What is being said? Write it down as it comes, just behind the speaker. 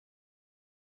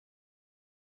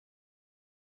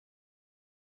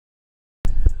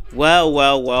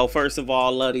Well. First of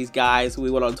all, love these guys. We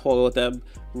went on tour with them.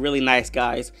 Really nice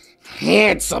guys.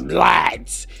 Handsome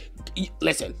lads.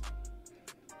 Listen.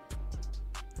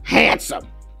 Handsome.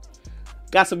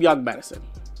 Got some Young Medicine.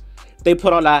 They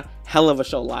put on a hell of a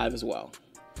show live as well.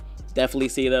 Definitely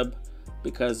see them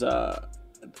because I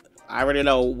already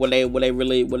know when they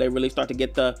really start to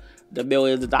get the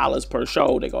millions of dollars per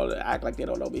show, they're gonna act like they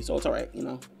don't know me. So it's alright, you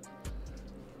know.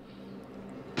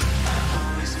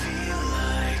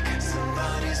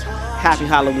 Happy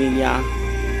Halloween, y'all.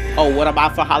 Oh, what am I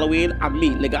for Halloween? I'm me,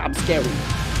 nigga. I'm scary.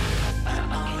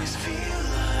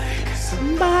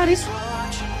 Somebody's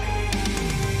watching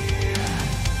me.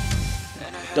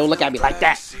 Don't look at me like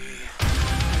that.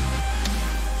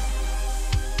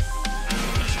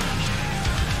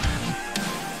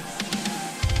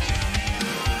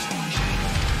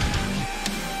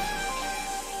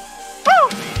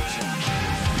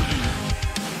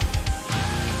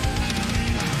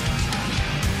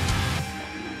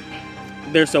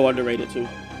 They're so underrated too.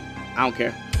 I don't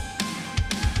care.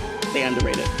 They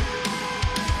underrated.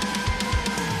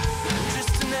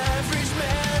 Just an average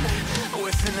man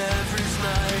with an average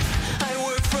life. I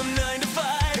work from 9 to 5.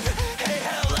 Hey,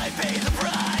 hell, I pay the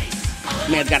price.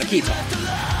 Man's got a key talk.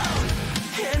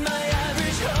 In my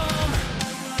average home.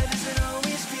 Why does it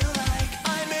always feel like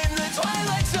I'm in the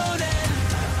twilight zone?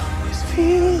 And I always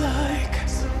feel like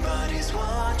somebody's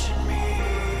watching me.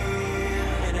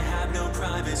 And I have no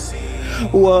privacy.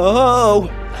 Whoa.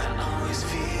 I always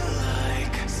feel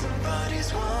like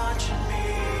somebody's watching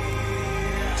me.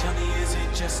 Tell me, is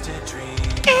it just a dream?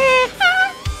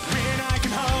 When I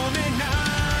come home at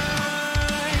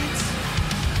night,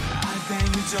 I bang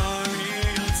the door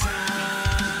real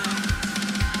time.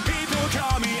 People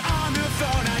call me on the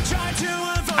phone, I try to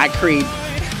avoid. I creed.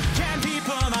 Can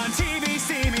people on TV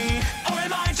see me? Or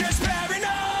am I just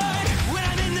paranoid? When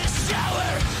I'm in the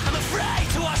shower, I'm afraid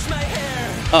to wash my hair.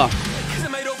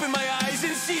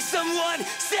 Someone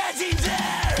standing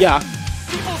there. Yeah.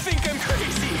 People think I'm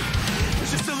crazy.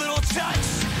 It's just a little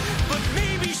touch. But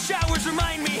maybe showers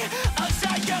remind me of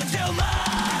psycho too much.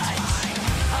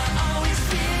 I always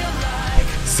feel like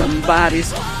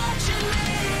somebody's watching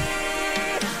me.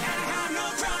 And I have no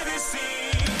privacy.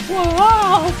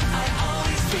 Whoa. I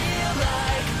always feel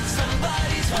like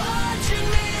somebody's watching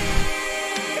me.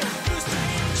 Who's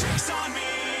playing tricks on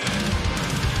me?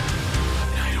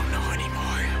 I don't know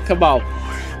anymore. Come on.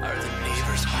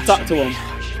 Talk to him.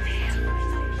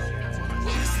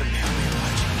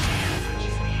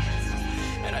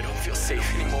 And I don't feel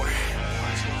safe anymore.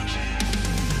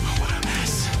 Oh, what a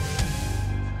mess.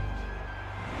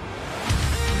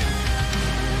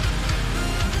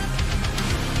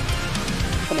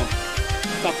 Come on.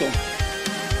 Talk to him.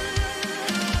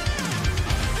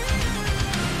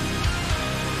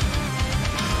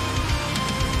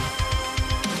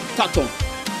 Talk to him.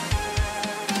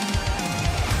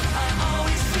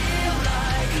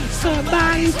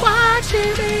 Somebody's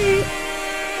watching me.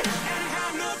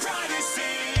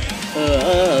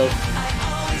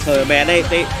 So man,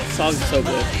 they songs are so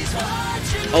good.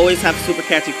 Always have super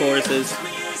catchy choruses.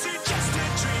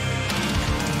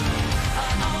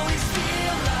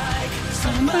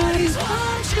 Somebody's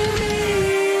watching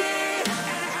me.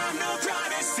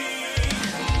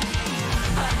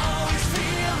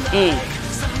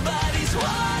 Somebody's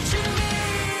watching me.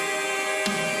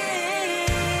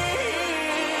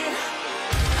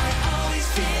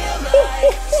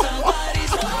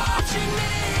 Somebody's watching me.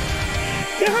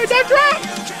 You heard that drop?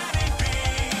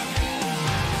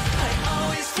 I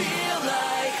always feel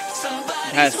like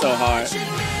somebody's That's so hard.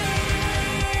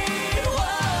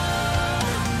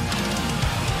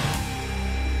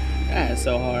 That's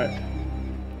so hard.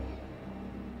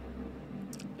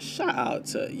 Shout out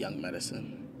to Young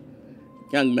Medicine.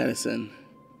 Young Medicine.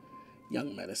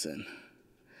 Young Medicine.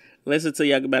 Listen to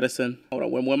Young Medicine. Hold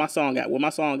on, where my song at? Where my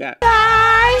song at?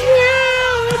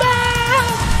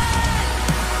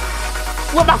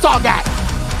 Where my song at?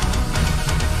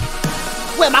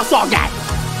 Where my song at?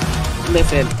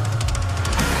 Listen,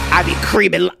 I be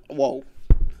creeping. Whoa.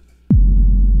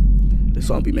 This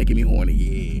song be making me horny.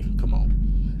 Yeah, come on.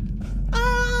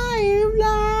 I'm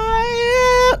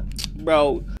lying.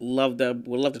 Bro, love the,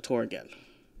 would love to tour again.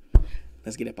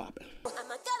 Let's get it popping. Am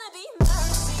I gonna be